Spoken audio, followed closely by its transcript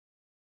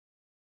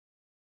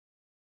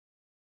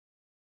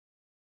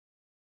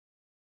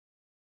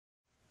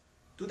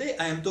Today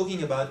I am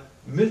talking about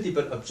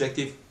multiple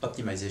objective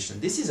optimization.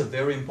 This is a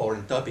very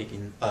important topic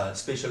in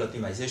spatial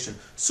optimization.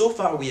 So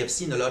far we have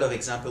seen a lot of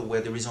examples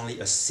where there is only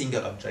a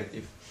single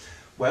objective.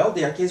 Well,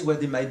 there are cases where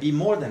there might be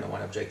more than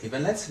one objective,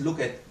 and let's look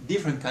at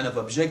different kind of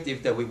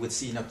objective that we would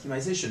see in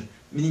optimization.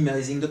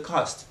 Minimizing the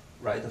cost,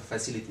 right, of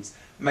facilities,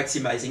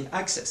 maximizing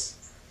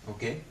access,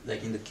 okay,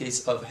 like in the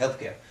case of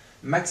healthcare,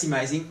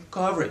 maximizing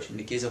coverage in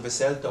the case of a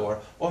cell tower,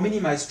 or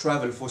minimize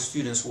travel for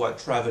students who are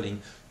traveling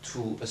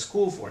to a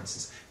school, for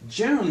instance.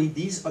 Generally,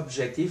 these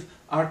objectives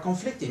are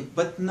conflicting,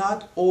 but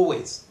not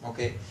always,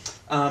 okay?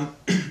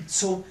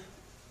 So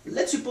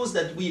let's suppose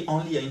that we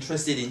only are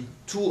interested in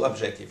two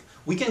objectives.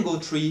 We can go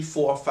 3,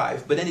 4,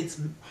 5, but then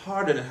it's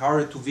harder and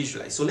harder to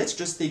visualize. So let's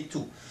just take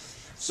two.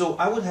 So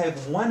I would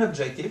have one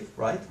objective,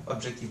 right,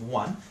 objective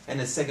 1, and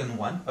a second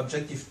one,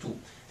 objective 2.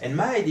 And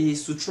my idea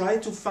is to try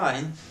to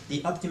find the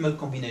optimal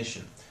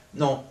combination.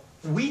 Now,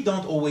 we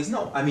don't always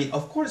know. I mean,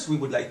 of course, we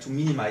would like to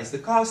minimize the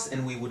cost,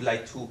 and we would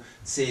like to,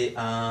 say,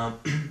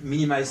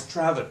 minimize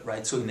travel,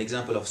 right? So in the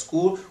example of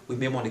school, we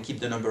may want to keep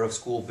the number of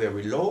schools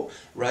very low,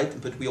 right?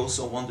 But we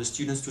also want the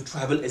students to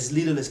travel as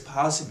little as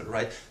possible,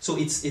 right? So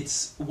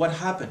it's what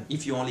happens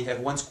if you only have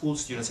one school,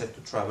 students have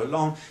to travel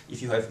long.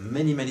 If you have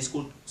many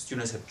schools,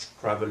 students have to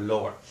travel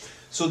lower.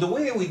 So the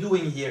way we're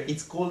doing here,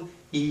 it's called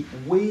a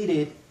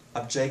weighted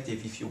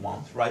objective, if you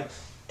want, right?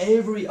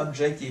 Every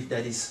objective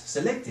that is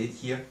selected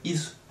here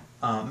is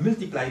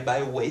multiplied by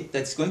a weight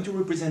that's going to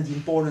represent the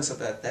importance of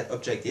that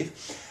objective,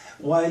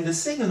 while the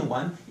second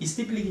one is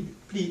typically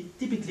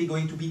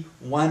going to be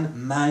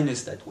 1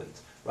 minus that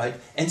weight, right?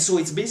 And so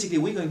it's basically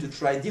we're going to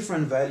try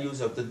different values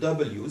of the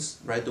W's,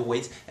 right, the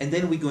weights, and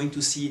then we're going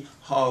to see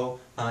how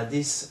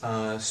this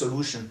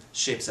solution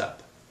shapes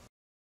up.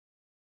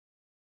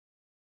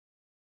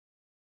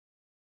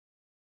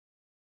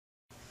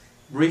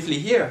 Briefly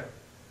here,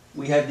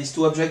 we have these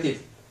two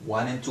objectives,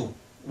 1 and 2.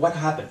 What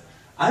happened?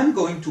 I'm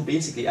going to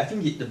basically, I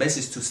think the best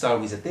is to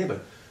start with a table.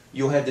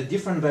 You have the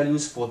different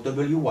values for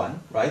W1,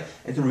 right?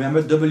 And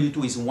remember,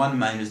 W2 is 1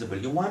 minus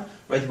W1,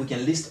 right? We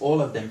can list all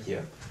of them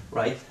here,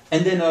 right?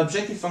 And then the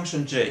objective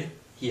function J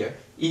here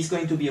is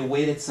going to be a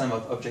weighted sum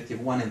of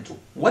objective 1 and 2.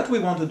 What we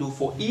want to do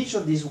for each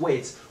of these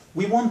weights,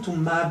 we want to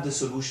map the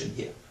solution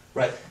here,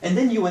 right? And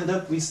then you end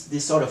up with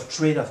this sort of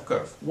trade-off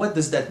curve. What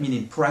does that mean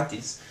in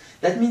practice?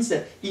 That means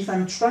that if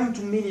I'm trying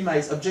to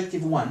minimize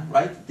objective 1,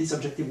 right, this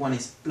objective 1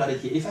 is plotted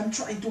here. If I'm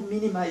trying to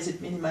minimize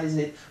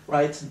it,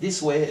 right,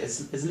 this way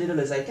as little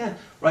as I can,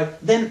 right,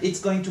 then it's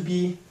going to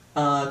be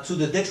to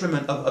the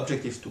detriment of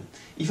objective 2.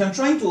 If I'm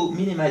trying to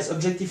minimize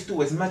objective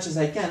 2 as much as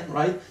I can,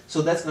 right,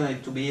 so that's going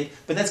to be it,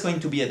 but that's going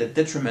to be at the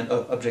detriment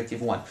of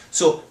objective 1.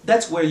 So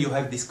that's where you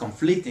have this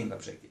conflicting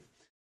objective.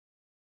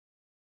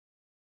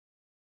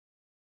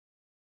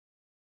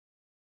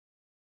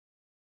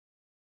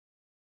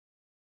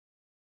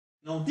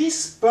 Now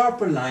this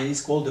purple line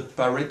is called the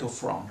pareto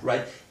front,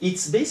 right?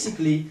 It's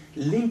basically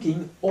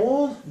linking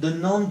all the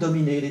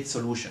non-dominated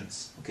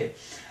solutions, okay?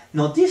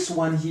 Now this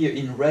one here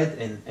in red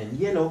and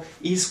yellow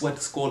is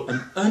what's called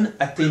an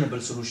unattainable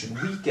solution.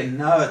 We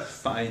cannot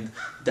find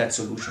that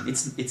solution.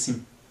 It's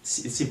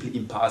simply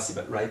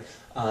impossible, right?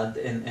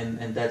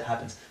 And that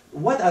happens.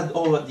 What are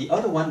all of the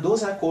other ones?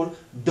 Those are called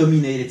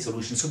dominated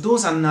solutions. So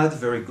those are not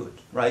very good,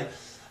 right?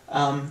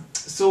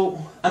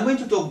 So I'm going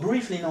to talk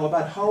briefly now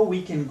about how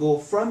we can go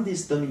from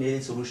this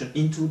dominated solution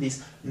into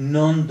this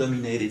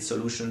non-dominated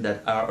solution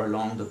that are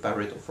along the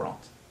pareto front.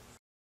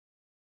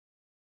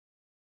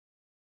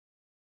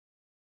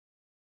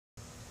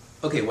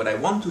 Okay, what I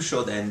want to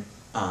show then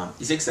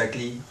is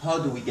exactly how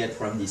do we get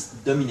from this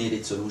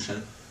dominated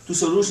solution to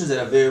solutions that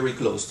are very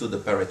close to the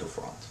pareto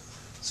front.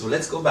 So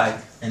let's go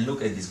back and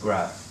look at this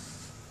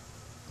graph.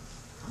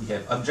 We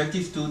have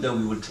objective 2 that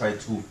we will try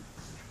to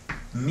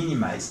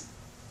minimize.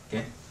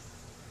 Okay?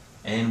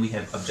 And we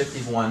have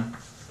objective 1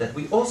 that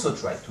we also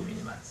try to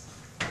minimize.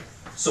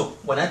 So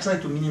when I try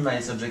to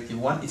minimize objective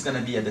 1, it's going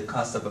to be at the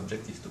cost of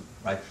objective 2,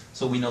 right?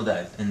 So we know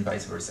that, and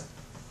vice versa.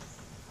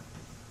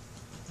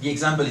 The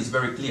example is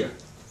very clear.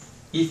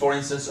 If, for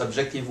instance,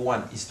 objective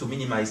 1 is to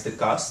minimize the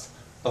cost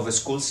of a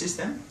school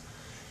system,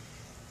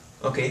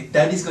 okay,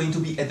 that is going to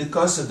be at the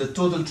cost of the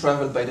total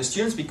travel by the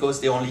students, because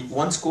there only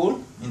one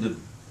school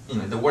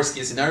in the worst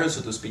case scenario,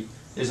 so to speak.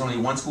 There's only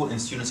one school and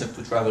students have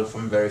to travel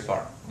from very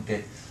far,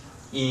 okay?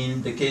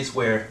 In the case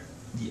where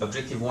the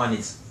objective 1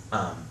 is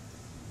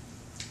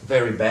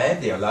very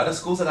bad, there are a lot of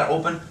schools that are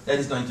open, that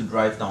is going to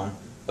drive down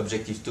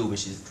objective 2,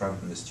 which is travel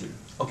from the student.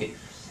 Okay,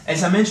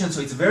 as I mentioned,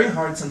 so it's very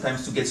hard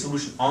sometimes to get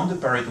solution on the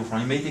pareto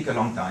front. It may take a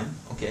long time,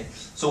 okay?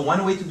 So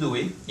one way to do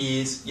it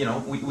is, you know,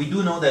 we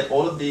do know that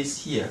all of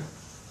this here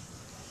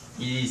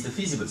is the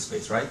feasible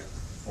space, right?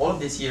 All of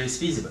this here is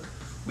feasible.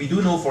 We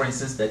do know, for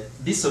instance, that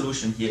this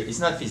solution here is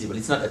not feasible,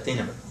 it's not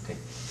attainable, okay?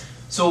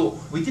 So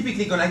we're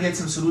typically going to get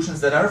some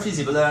solutions that are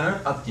feasible, that are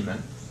not optimal,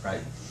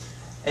 right?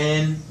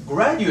 And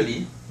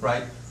gradually,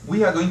 right,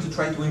 we are going to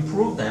try to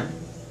improve them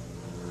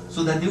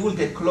so that they will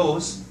get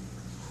close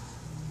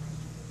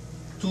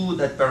to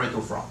that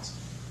pareto front.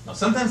 Now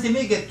sometimes they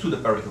may get to the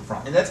pareto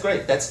front, and that's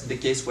great. That's the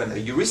case when a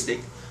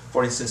heuristic,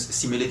 for instance,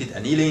 simulated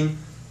annealing,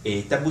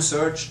 a taboo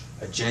search,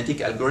 a genetic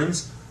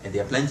algorithms, and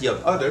there are plenty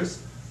of others,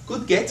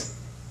 can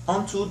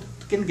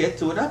get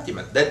to an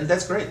optimal.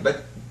 That's great,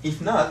 but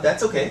if not,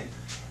 that's okay.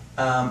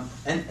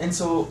 And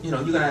so, you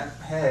know, you're gonna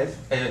have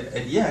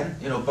at the end,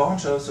 you know, a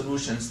bunch of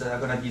solutions that are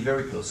gonna be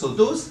very close. So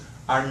those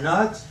are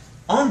not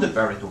on the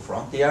Pareto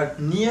front, they are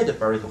near the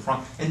Pareto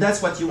front, and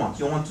that's what you want.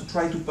 You want to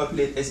try to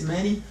populate as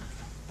many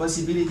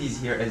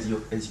possibilities here as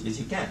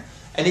you can.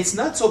 And it's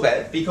not so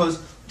bad because,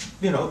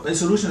 you know, a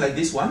solution like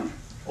this one,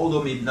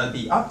 although may not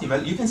be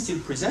optimal, you can still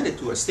present it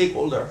to a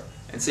stakeholder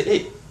and say,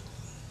 hey,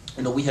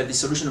 you know, we have this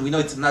solution, we know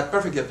it's not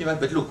perfectly optimal,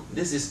 but look,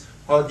 this is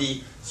how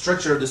the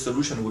structure of the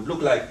solution would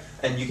look like,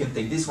 and you can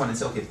take this one and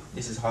say, okay,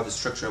 this is how the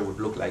structure would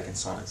look like, and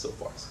so on and so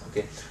forth.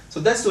 Okay, so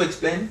that's to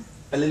explain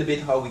a little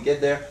bit how we get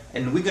there,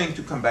 and we're going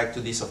to come back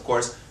to this, of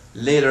course,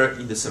 later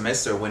in the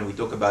semester when we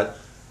talk about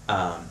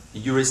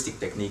heuristic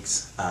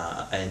techniques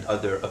and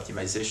other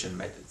optimization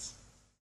methods.